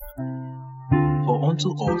For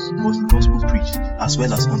unto us was the gospel preached, as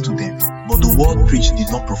well as unto them. But the word preached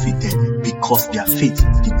did not profit them, because their faith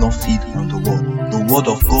did not feed on the word. The word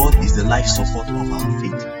of God is the life support of our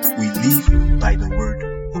faith. We live by the word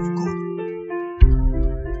of God.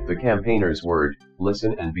 The Campaigner's Word,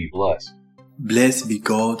 listen and be blessed. Blessed be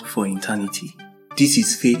God for eternity. This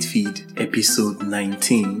is Faith Feed, episode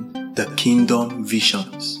 19, The Kingdom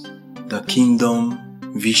Visions. The Kingdom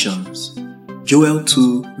Visions. Joel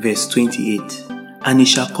 2 verse 28. And it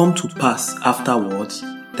shall come to pass afterwards,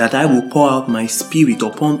 that I will pour out my spirit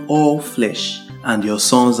upon all flesh, and your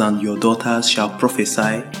sons and your daughters shall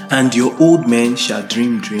prophesy, and your old men shall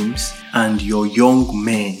dream dreams, and your young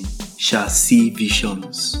men shall see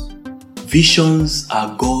visions. Visions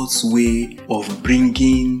are God's way of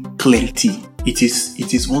bringing clarity. It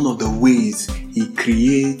is one of the ways He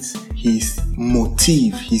creates His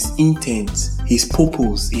motive, His intent, His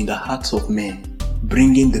purpose in the hearts of men,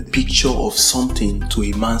 bringing the picture of something to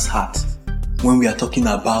a man's heart. When we are talking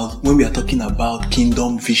about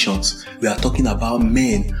kingdom visions, we are talking about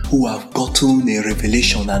men who have gotten a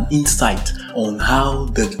revelation and insight on how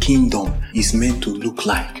the kingdom is meant to look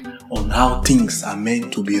like, on how things are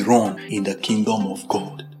meant to be run in the kingdom of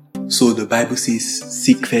God. So the Bible says,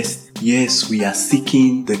 seek first. Yes, we are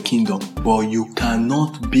seeking the kingdom, but you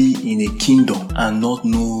cannot be in a kingdom and not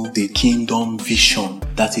know the kingdom vision.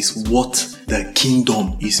 That is what the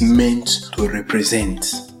kingdom is meant to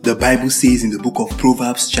represent. The Bible says in the book of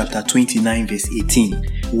Proverbs chapter 29 verse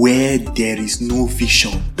 18, where there is no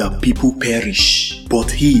vision, the people perish, but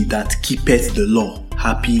he that keepeth the law,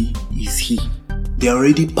 happy is he. There are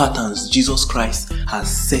already patterns Jesus Christ has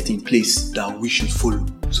set in place that we should follow.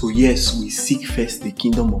 So yes, we seek first the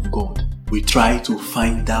kingdom of God. We try to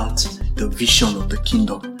find out the vision of the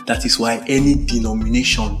kingdom. That is why any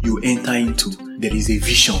denomination you enter into, there is a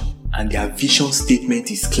vision, and their vision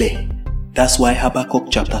statement is clear. That's why Habakkuk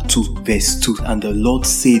chapter 2 verse 2, and the Lord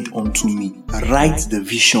said unto me, write the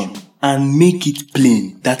vision and make it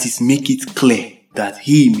plain, that is, make it clear, that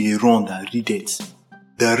he may run that read it.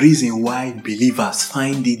 The reason why believers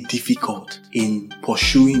find it difficult in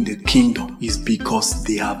pursuing the kingdom is because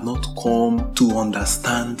they have not come to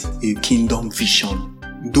understand a kingdom vision.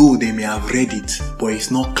 Though they may have read it, but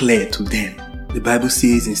it's not clear to them. The Bible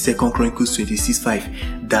says in 2 Chronicles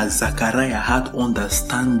 26:5 that Zechariah had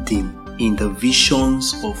understanding in the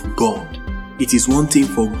visions of God. It is one thing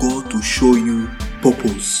for God to show you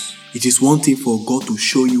purpose. It is one thing for God to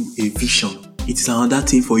show you a vision. It is another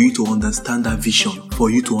thing for you to understand that vision,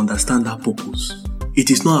 for you to understand that purpose.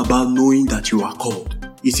 It is not about knowing that you are called.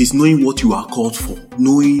 It is knowing what you are called for,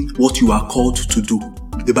 knowing what you are called to do.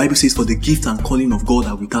 The Bible says, for the gift and calling of God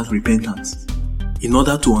are without repentance. In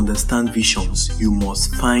order to understand visions, you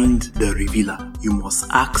must find the revealer. You must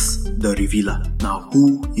ask the revealer. Now,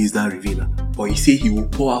 who is that revealer? For he said he will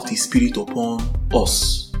pour out his spirit upon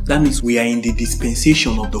us. That means we are in the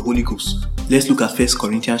dispensation of the Holy Ghost. Let's look at 1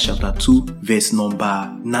 Corinthians chapter 2 verse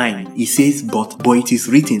number 9. It says, but it is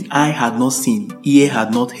written, eye had not seen, ear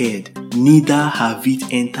had not heard, neither have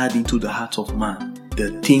it entered into the heart of man,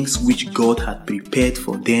 the things which God had prepared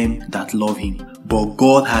for them that love him. But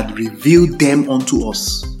God had revealed them unto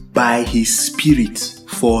us by his Spirit.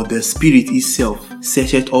 For the Spirit itself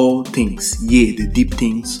searcheth all things, yea, the deep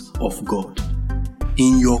things of God.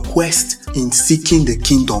 In your quest in seeking the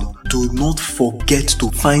kingdom, do not forget to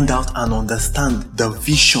find out and understand the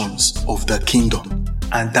visions of the kingdom.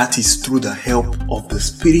 And that is through the help of the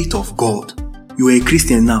Spirit of God. You are a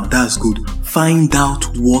Christian now, that's good. Find out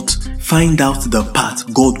the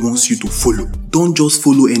path God wants you to follow. Don't just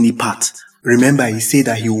follow any path. Remember, he said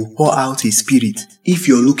that he will pour out his spirit. If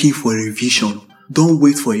you're looking for a vision, don't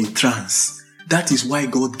wait for a trance. That is why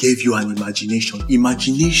God gave you an imagination.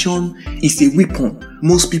 Imagination is a weapon.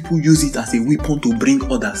 Most people use it as a weapon to bring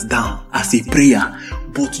others down, as a prayer.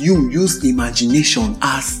 But you use imagination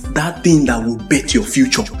as that thing that will bet your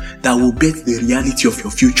future, that will bet the reality of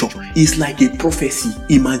your future. It's like a prophecy.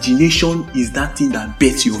 Imagination is that thing that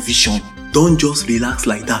bets your vision. Don't just relax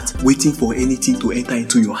like that, waiting for anything to enter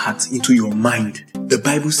into your heart, into your mind. The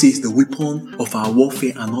Bible says the weapon of our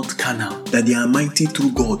warfare are not carnal, that they are mighty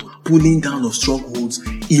through God, pulling down of strongholds,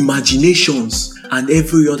 imaginations, and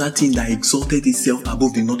every other thing that exalted itself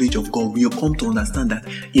above the knowledge of God. We have come to understand that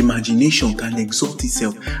imagination can exalt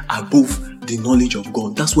itself above the knowledge of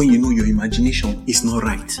God. That's when you know your imagination is not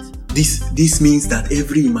right. This means that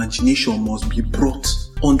every imagination must be brought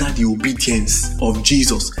under the obedience of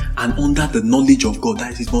Jesus and under the knowledge of God.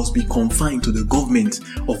 That it must be confined to the government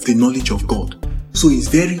of the knowledge of God. So it's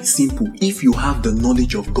very simple. If you have the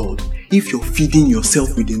knowledge of God, if you're feeding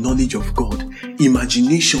yourself with the knowledge of God,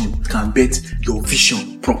 imagination can bet your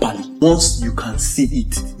vision properly. Once you can see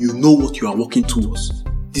it, you know what you are working towards.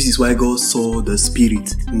 This is why God saw the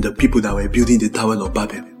spirit in the people that were building the Tower of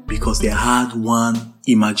Babel, because they had one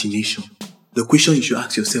imagination. The question you should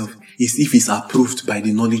ask yourself is if it's approved by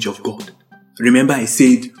the knowledge of God. Remember I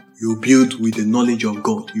said you build with the knowledge of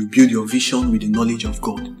God. You build your vision with the knowledge of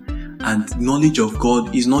God. And knowledge of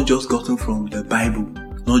God is not just gotten from the Bible,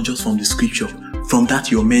 not just from the scripture. From that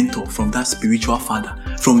your mentor, from that spiritual father,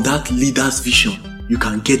 from that leader's vision, you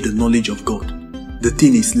can get the knowledge of God. The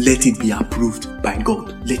thing is, let it be approved by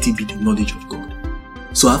God. Let it be the knowledge of God.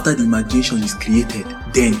 So after the imagination is created,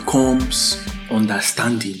 then comes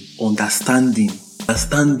understanding. Understanding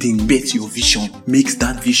bets your vision, makes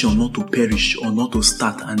that vision not to perish or not to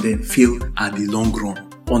start and then fail at the long run.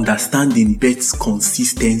 Understanding bets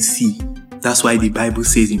consistency. That's why the Bible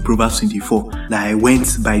says in Proverbs 24 that I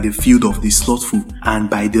went by the field of the slothful and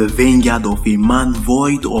by the vineyard of a man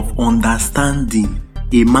void of understanding,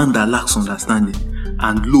 a man that lacks understanding.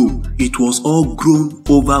 And lo, it was all grown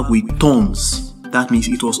over with thorns. That means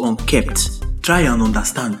it was unkept. Try and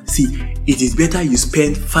understand. See, it is better you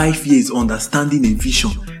spend 5 years understanding a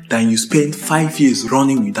vision than you spend 5 years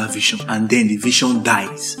running with that vision and then the vision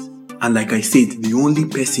dies. And like I said, the only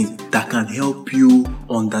person that can help you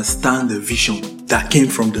understand the vision that came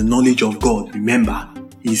from the knowledge of God, remember,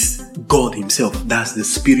 is God himself. That's the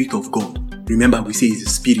Spirit of God. Remember, we say it's the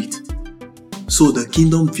Spirit. So the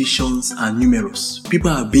kingdom visions are numerous. People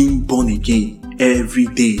are being born again every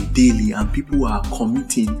day, daily, and people are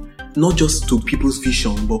committing not just to people's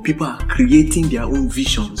vision, but people are creating their own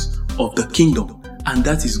visions of the kingdom. And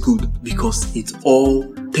that is good because it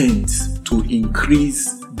all tends to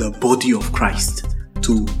increase the body of Christ,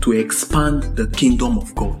 to expand the kingdom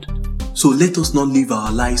of God. So let us not live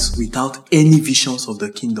our lives without any visions of the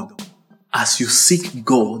kingdom. As you seek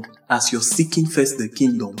God, as you're seeking first the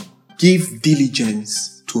kingdom, give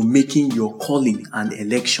diligence to making your calling and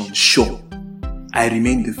election sure. I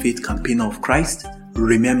remain the faith campaigner of Christ.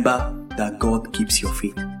 Remember that God keeps your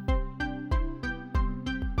faith.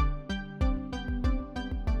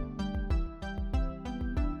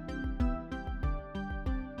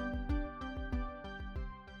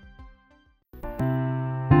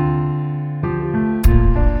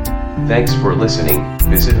 Thanks for listening.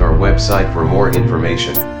 Visit our website for more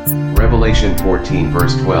information. Revelation 14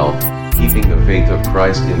 verse 12, keeping the faith of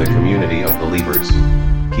Christ in the community of believers.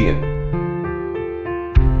 Kian.